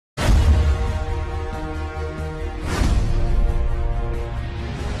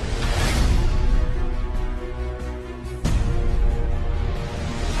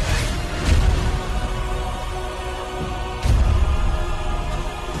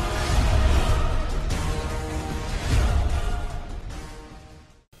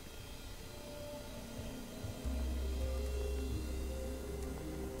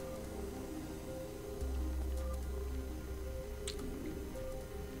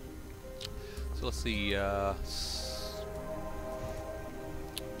So let's see.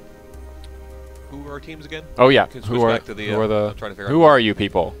 Who are our teams again? Oh yeah. Who are who are you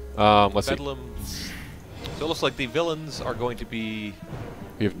people? Let's see. So it looks like the villains are going to be.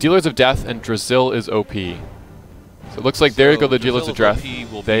 We have Dealers of Death and Drasil is OP. So it looks like there go the Dealers of Death.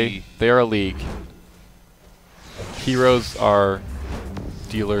 They are a league. Heroes are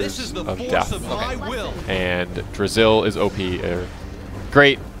Dealers of Death. And Drasil is OP.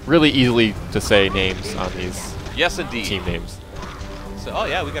 Great, really easily to say names on these. Yes, indeed. Team names. So oh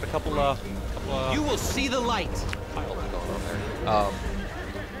yeah, we got a couple. You will see the light. Piles going on there.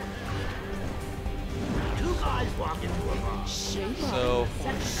 So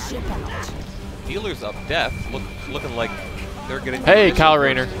Dealers of Death looking like they're getting. Hey, Kyle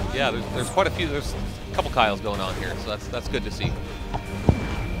Rayner. Yeah, there's quite a few. There's a couple Kyles going on here, so that's good to see.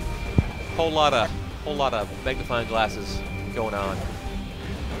 Whole lot of magnifying glasses going on.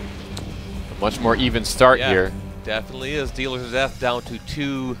 A much more even start here. Definitely is. Dealers of Death down to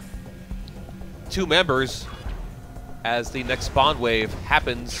two members as the next spawn wave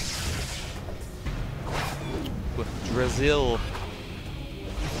happens with Drasil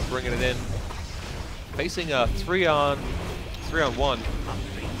bringing it in, facing a 3-on-1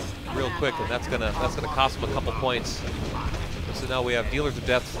 real quick, and that's gonna cost him a couple points. So now we have Dealers of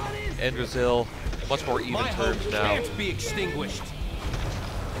Death and Drasil, much more even terms now. Can't be extinguished.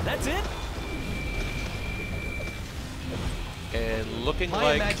 That's it. And looking My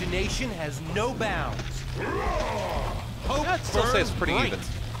like imagination has no bounds. I'd still say it's pretty even.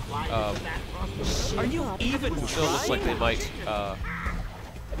 Are you even? Still looks like they might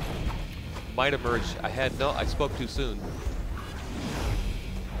emerge. I spoke too soon.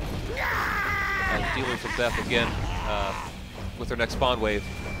 And Dealers of Death again with their next spawn wave.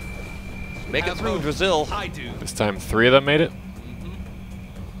 Make it through, Drasil. I do. This time 3 of them made it.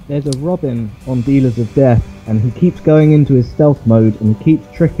 There's a Robin on Dealers of Death, and he keeps going into his stealth mode and keeps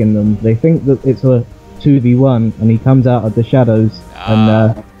tricking them. They think that it's a 2v1, and he comes out of the shadows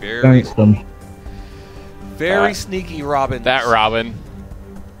and ganks them. Very sneaky Robin. That Robin.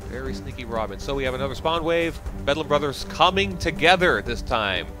 Very sneaky Robin. So we have another spawn wave. BedlamBrothers coming together this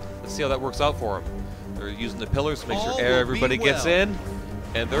time. Let's see how that works out for them. They're using the pillars to make sure everybody gets in,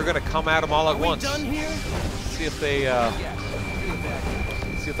 and they're going to come at them all at once. See if they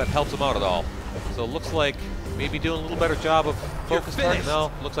see if that helps them out at all. So it looks like maybe doing a little better job of focus target. No,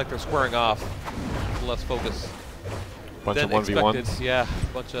 looks like they're squaring off. Less focus. Bunch of 1v1s. Yeah,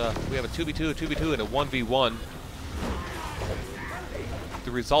 we have a 2v2, a 2v2, and a 1v1.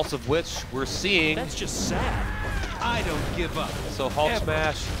 The results of which we're seeing. That's just sad. I don't give up. So Hulk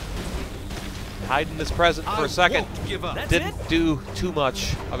Smash hiding his present for a second. Didn't do too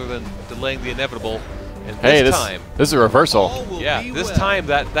much other than delaying the inevitable. And this is a reversal. Yeah, this time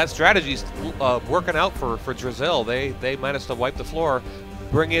that strategy's working out for Drasil. They managed to wipe the floor,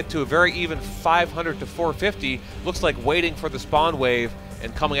 bring it to a very even 500 to 450. Looks like waiting for the spawn wave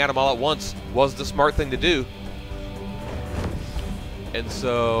and coming at them all at once was the smart thing to do. And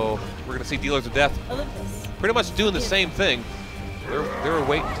so we're going to see Dealers of Death pretty much doing the same thing. They were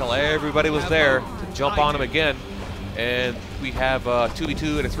waiting until everybody was there to jump on them again. And we have a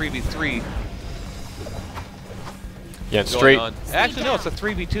 2v2 and a 3v3. Yeah, straight. On. Actually, no, it's a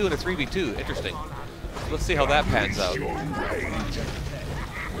 3v2 and a 3v2. Interesting. Let's see how that pans out. So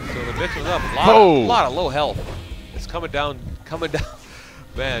the victim's up. A lot of low health. It's coming down.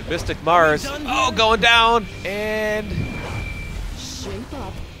 Man, Mystic Mars. Oh, going down. And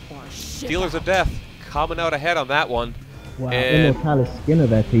Dealers of Death coming out ahead on that one. Wow, Immortalis skin of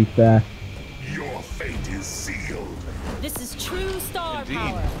their teeth there. Your fate is sealed. This is true star Indeed.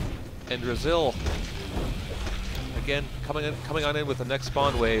 power. And Drasil again coming on in with the next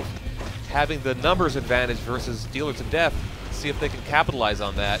spawn wave, having the numbers advantage versus Dealers of Death. See if they can capitalize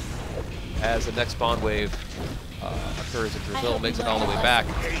on that as the next spawn wave occurs and Drasil makes it all the way back.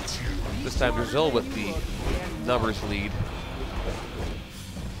 This time Drasil with the numbers lead.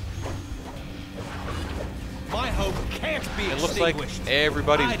 My hope can't be It looks like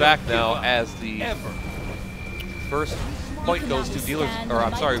everybody's back now as the first point goes to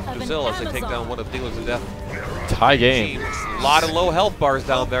Drasil as they take down one of Dealers of Death. Tie game. A lot of low health bars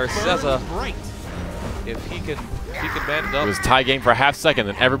down there. Seza, if he can man it up. It was tie game for a half second,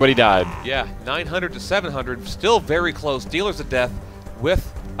 and everybody died. Yeah, 900 to 700, still very close. Dealers of Death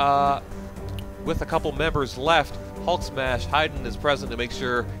with a couple members left. Hulk Smash hiding his present to make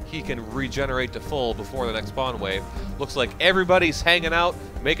sure he can regenerate to full before the next spawn wave. Looks like everybody's hanging out,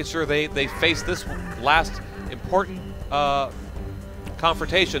 making sure they face this last important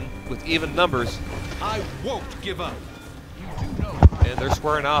confrontation with even numbers. I won't give up. You do know And they're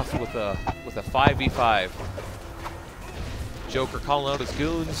squaring off with a 5v5. Joker calling out his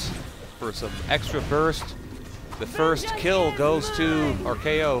goons for some extra burst. The first kill goes to, or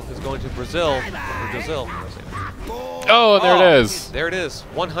KO is going to Brazil. Oh, and there it is. There it is.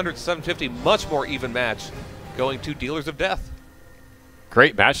 107-50, much more even match, going to Dealers of Death.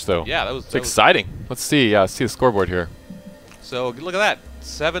 Great match, though. Yeah, that was exciting. Let's see the scoreboard here. So look at that,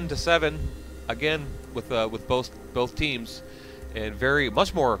 7-7, again with both teams, and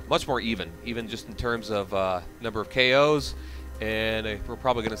much more even just in terms of number of KOs, and we're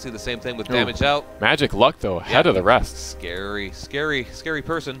probably going to see the same thing with damage out. Magic Luck though, ahead of the rest. Scary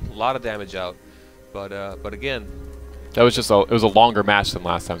person, a lot of damage out, but again, that was it was a longer match than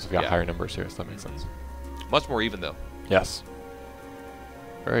last time, so we got higher numbers here. So that makes sense. Much more even though. Yes.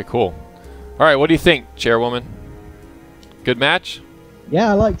 Very cool. All right, what do you think, Chairwoman? Good match? Yeah,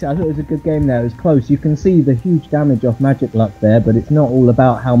 I liked it. I thought it was a good game there. It was close. You can see the huge damage off Magic Luck there, but it's not all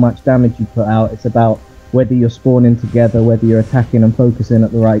about how much damage you put out. It's about whether you're spawning together, whether you're attacking and focusing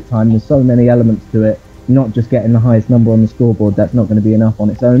at the right time. There's so many elements to it. Not just getting the highest number on the scoreboard. That's not going to be enough on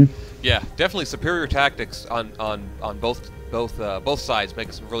its own. Yeah, definitely superior tactics on both sides,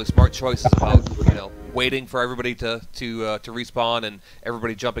 making some really smart choices about waiting for everybody to respawn and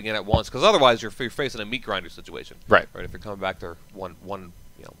everybody jumping in at once, because otherwise you're facing a meat grinder situation. Right. If you're coming back there one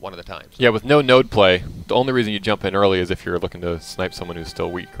at a time. So. Yeah, with no node play, the only reason you jump in early is if you're looking to snipe someone who's still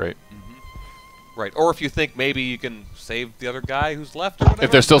weak, right? Right, or if you think maybe you can save the other guy who's left or whatever.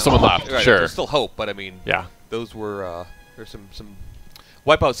 If there's still someone left, right, sure. There's still hope, but I mean, yeah, those were there's some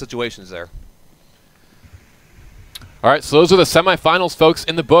wipeout situations there. All right, so those are the semifinals, folks,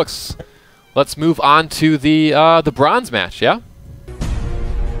 in the books. Let's move on to the bronze match, yeah?